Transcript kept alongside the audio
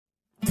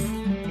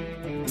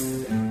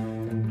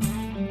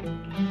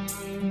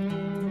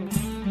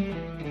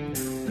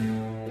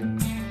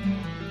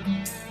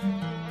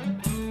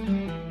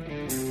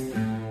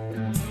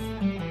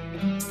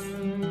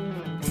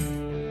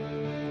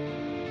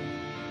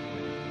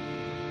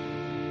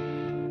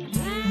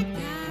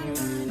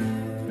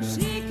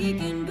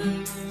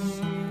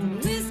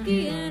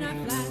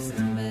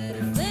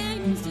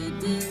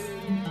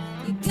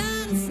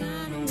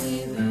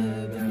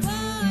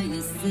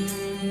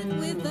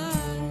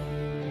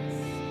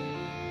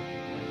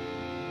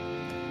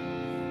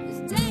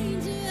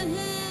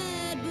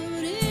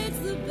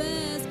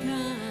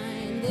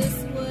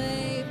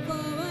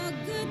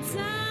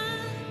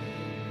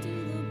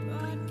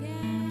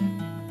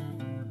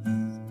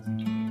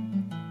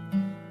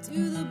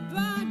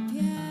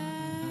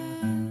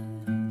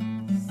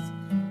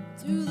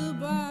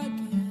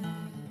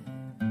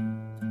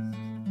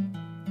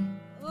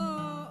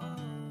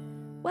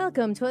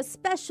welcome to a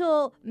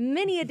special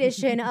mini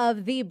edition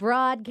of the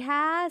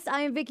broadcast.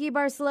 I am Vicky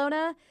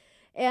Barcelona,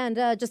 and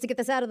just to get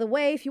this out of the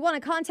way, if you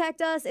want to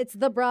contact us, it's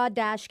the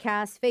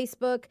Broad-Cast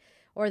Facebook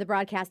or the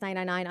Broadcast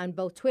 999 on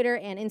both Twitter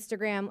and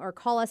Instagram, or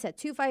call us at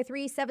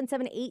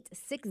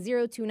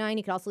 253-778-6029.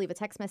 You can also leave a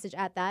text message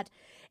at that.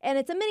 And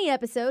it's a mini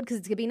episode because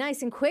it's going to be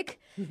nice and quick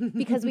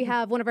because we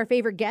have one of our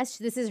favorite guests.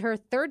 This is her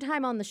third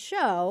time on the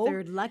show.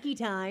 Third lucky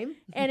time.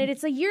 And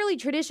it's a yearly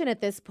tradition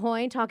at this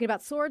point, talking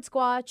about Sword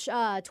Squatch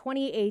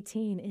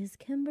 2018 is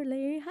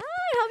Kimberleigh. Hi,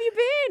 how have you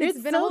been?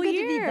 It's been so a whole good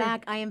year. to be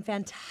back. I am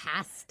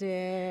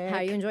fantastic. How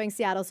are you enjoying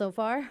Seattle so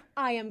far?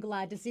 I am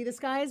glad to see the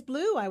sky is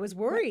blue. I was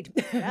worried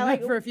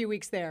for a few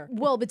weeks there.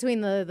 Well,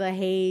 between the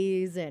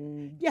haze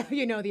and... Yeah,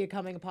 you know, the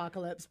coming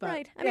apocalypse. But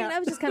right. I mean, I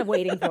was just kind of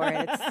waiting for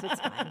it.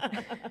 It's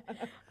fine.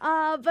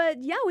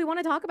 But yeah, we want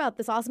to talk about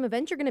this awesome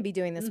event you're going to be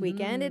doing this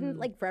weekend and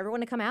like for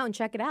everyone to come out and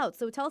check it out.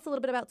 So tell us a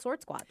little bit about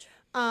Sword Squatch.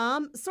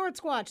 Sword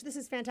Squatch, this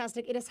is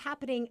fantastic. It is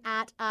happening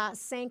at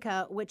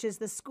Sanka, which is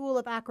the School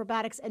of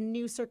Acrobatics and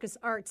New Circus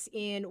Arts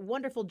in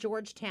wonderful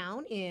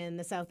Georgetown in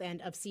the south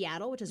end of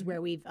Seattle, which is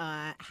where we've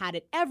had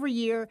it every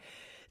year.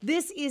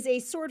 This is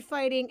a sword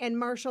fighting and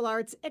martial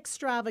arts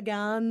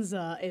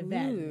extravaganza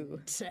event.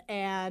 Ooh.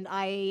 And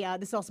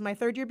this is also my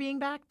third year being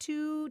back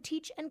to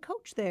teach and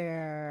coach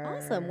there.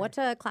 Awesome. What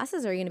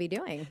classes are you going to be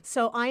doing?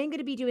 So I am going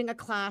to be doing a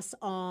class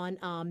on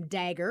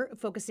dagger,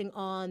 focusing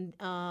on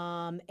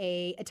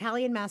a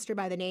Italian master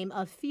by the name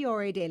of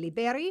Fiore de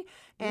Liberi.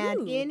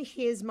 And in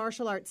his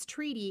martial arts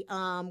treaty,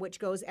 which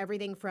goes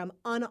everything from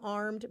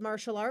unarmed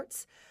martial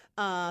arts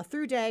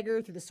through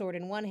dagger, through the sword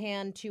in one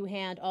hand, two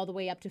hand, all the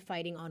way up to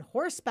fighting on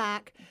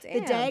horseback. Damn.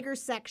 The dagger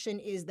section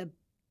is the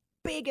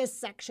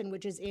biggest section,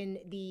 which is in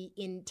the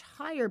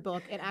entire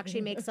book. It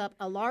actually makes up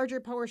a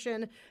larger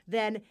portion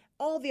than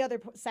all the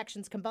other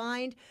sections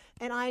combined.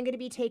 And I'm going to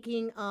be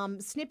taking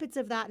snippets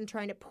of that and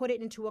trying to put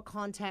it into a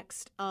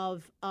context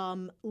of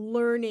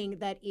learning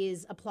that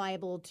is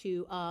applicable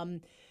to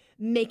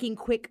making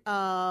quick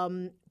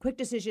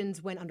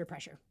decisions when under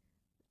pressure.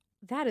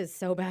 That is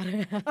so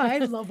badass. I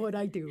love what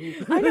I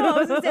do. I know. I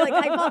was gonna say, like,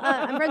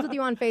 I'm friends with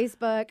you on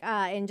Facebook,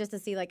 and just to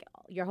see like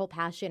your whole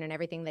passion and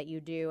everything that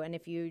you do. And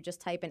if you just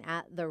type in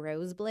 @ the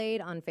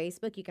Roseblade on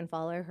Facebook, you can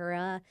follow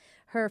her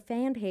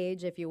fan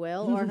page, if you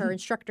will, or her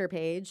instructor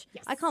page.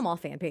 Yes. I call them all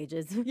fan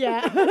pages.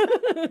 Yeah.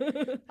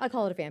 I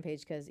call it a fan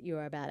page because you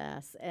are a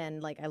badass,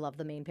 and like I love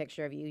the main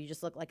picture of you. You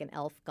just look like an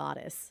elf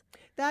goddess.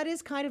 That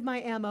is kind of my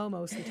MO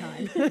most of the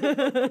time.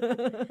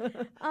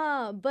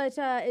 But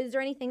is there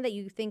anything that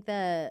you think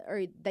that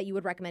you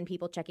would recommend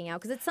people checking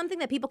out? Because it's something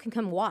that people can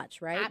come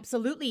watch, right?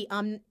 Absolutely.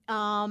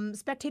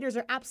 Spectators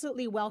are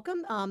absolutely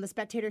welcome. The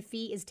spectator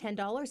fee is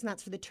 $10, and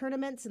that's for the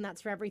tournaments, and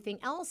that's for everything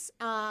else.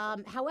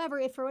 However,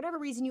 if for whatever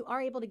reason you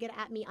are able to get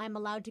at me, I'm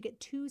allowed to get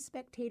 2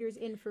 spectators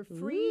in for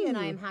free, and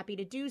I am happy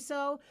to do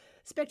so.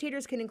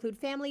 Spectators can include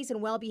families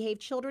and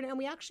well-behaved children, and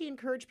we actually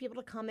encourage people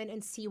to come in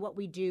and see what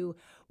we do.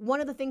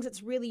 One of the things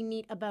that's really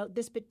neat about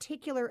this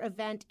particular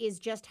event is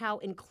just how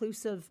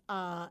inclusive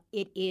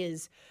it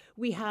is.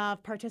 We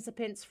have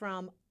participants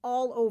from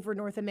all over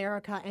North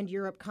America and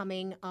Europe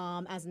coming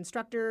as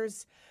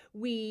instructors.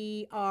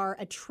 We are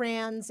a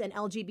trans and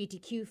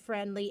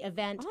LGBTQ-friendly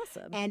event.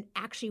 Awesome. And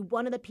actually,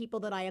 one of the people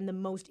that I am the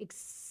most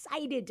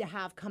excited to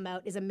have come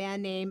out is a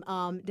man named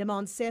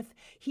Damon Sith.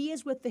 He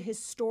is with the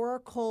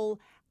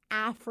Historical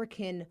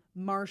African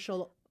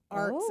Martial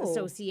Arts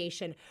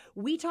Association.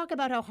 We talk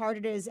about how hard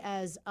it is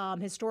as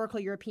historical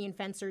European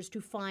fencers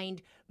to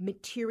find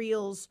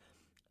materials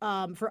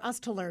for us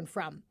to learn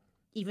from.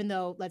 Even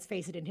though, let's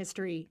face it, in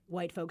history,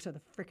 white folks are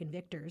the frickin'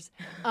 victors.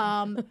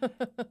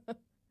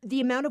 The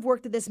amount of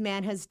work that this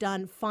man has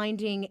done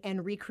finding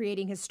and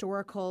recreating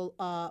historical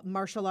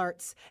martial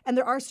arts, and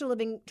there are still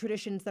living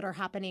traditions that are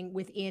happening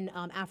within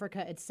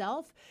Africa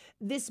itself.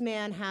 This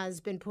man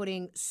has been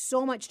putting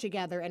so much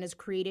together and has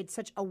created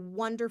such a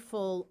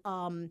wonderful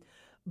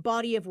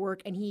body of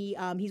work, and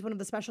he's one of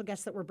the special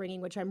guests that we're bringing,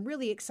 which I'm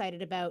really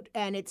excited about.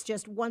 And it's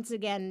just, once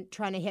again,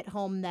 trying to hit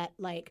home that,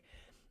 like,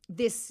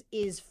 this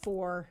is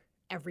for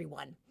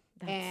everyone.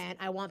 And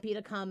I want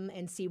people to come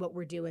and see what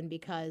we're doing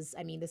because,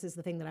 I mean, this is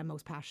the thing that I'm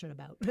most passionate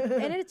about.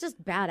 And it's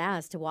just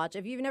badass to watch.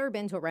 If you've never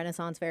been to a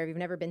Renaissance fair, if you've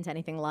never been to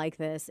anything like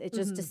this, it's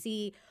just to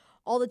see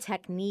all the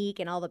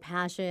technique and all the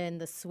passion,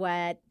 the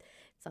sweat,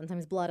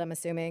 sometimes blood, I'm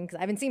assuming, because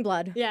I haven't seen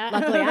blood. Yeah.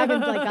 Luckily, I haven't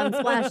gotten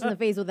splashed in the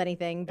face with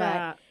anything.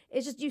 But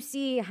it's just, you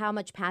see how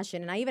much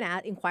passion. And I even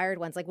inquired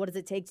once, like, what does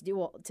it take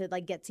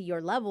to get to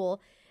your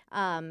level?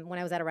 When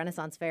I was at a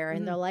Renaissance fair,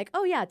 and they're like,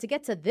 oh yeah, to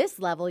get to this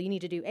level, you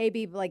need to do A,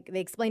 B, like they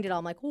explained it all.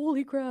 I'm like,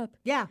 holy crap.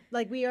 Yeah,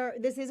 like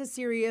this is a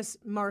serious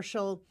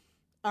martial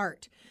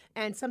art.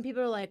 And some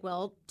people are like,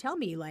 well, tell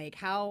me, like,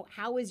 how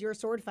is your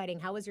sword fighting?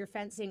 How is your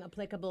fencing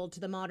applicable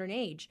to the modern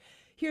age?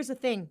 Here's the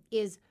thing,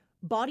 is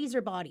bodies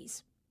are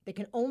bodies. They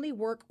can only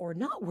work or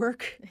not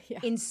work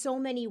in so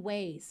many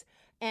ways.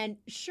 And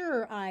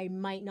sure, I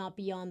might not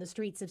be on the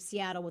streets of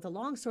Seattle with a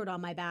longsword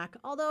on my back,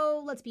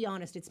 although, let's be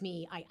honest, it's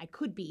me. I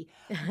could be.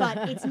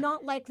 But it's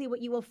not likely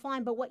what you will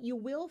find. But what you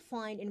will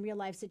find in real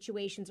life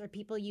situations are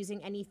people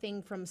using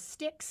anything from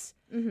sticks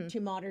to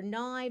modern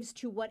knives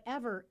to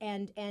whatever.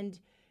 And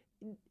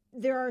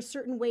there are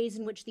certain ways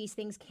in which these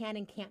things can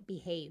and can't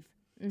behave.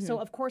 So,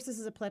 of course, this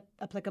is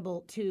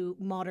applicable to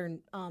modern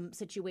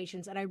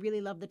situations. And I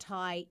really love the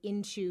tie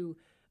into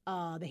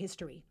the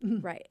history.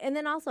 Right. And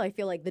then also I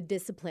feel like the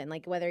discipline,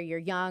 like whether you're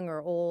young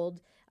or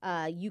old,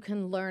 you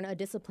can learn a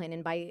discipline.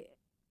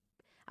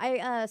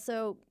 And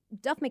so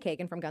Duff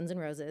McKagan from Guns N'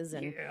 Roses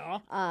and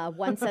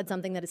once said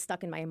something that has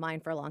stuck in my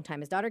mind for a long time.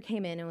 His daughter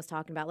came in and was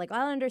talking about, like, I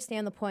don't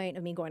understand the point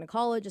of me going to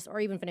college or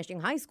even finishing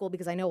high school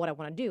because I know what I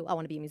want to do. I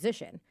want to be a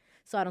musician.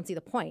 So I don't see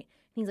the point.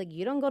 And he's like,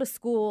 you don't go to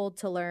school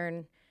to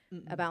learn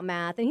about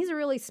math. And he's a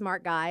really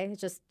smart guy. It's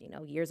just,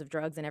 years of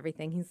drugs and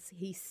everything.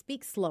 He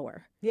speaks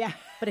slower. Yeah.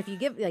 But if you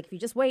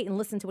just wait and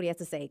listen to what he has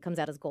to say, it comes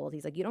out as gold.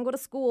 He's like, you don't go to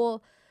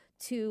school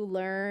to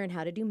learn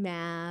how to do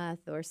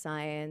math or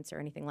science or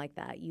anything like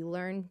that. You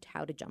learn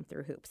how to jump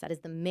through hoops. That is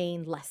the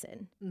main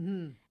lesson.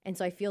 And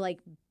so I feel like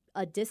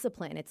a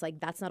discipline, it's like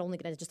that's not only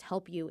going to just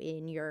help you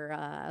in your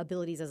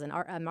abilities as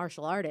a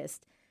martial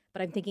artist,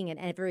 but I'm thinking in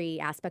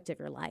every aspect of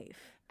your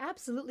life.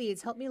 Absolutely.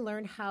 It's helped me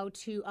learn how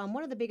to,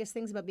 one of the biggest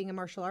things about being a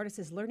martial artist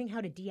is learning how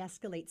to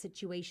de-escalate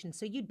situations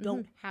so you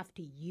don't have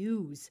to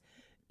use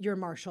your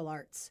martial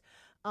arts.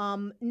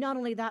 Not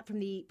only that, from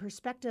the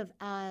perspective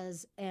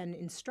as an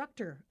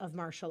instructor of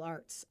martial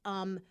arts,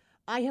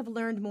 I have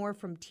learned more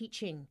from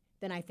teaching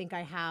than I think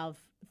I have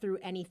through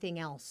anything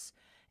else.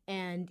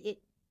 And it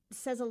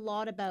says a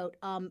lot about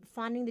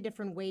finding the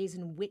different ways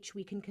in which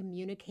we can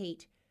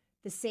communicate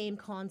the same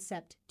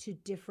concept to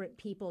different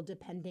people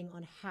depending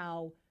on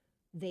how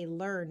they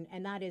learn.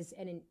 And that is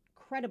an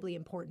incredibly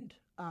important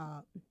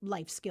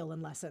life skill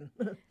and lesson.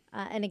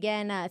 And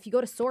again, if you go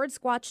to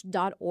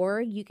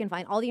swordsquatch.org, you can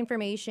find all the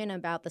information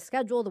about the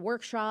schedule, the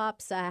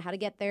workshops, how to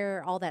get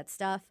there, all that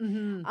stuff.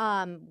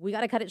 We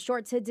got to cut it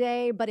short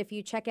today, but if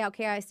you check out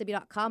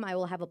kisw.com, I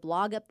will have a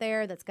blog up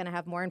there that's going to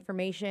have more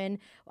information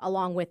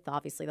along with,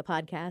 obviously, the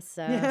podcast.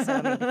 So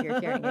if you're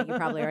hearing it, you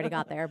probably already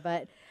got there.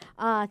 But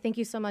thank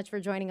you so much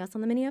for joining us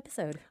on the mini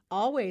episode.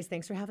 Always.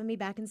 Thanks for having me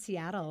back in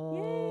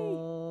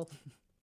Seattle. Yay.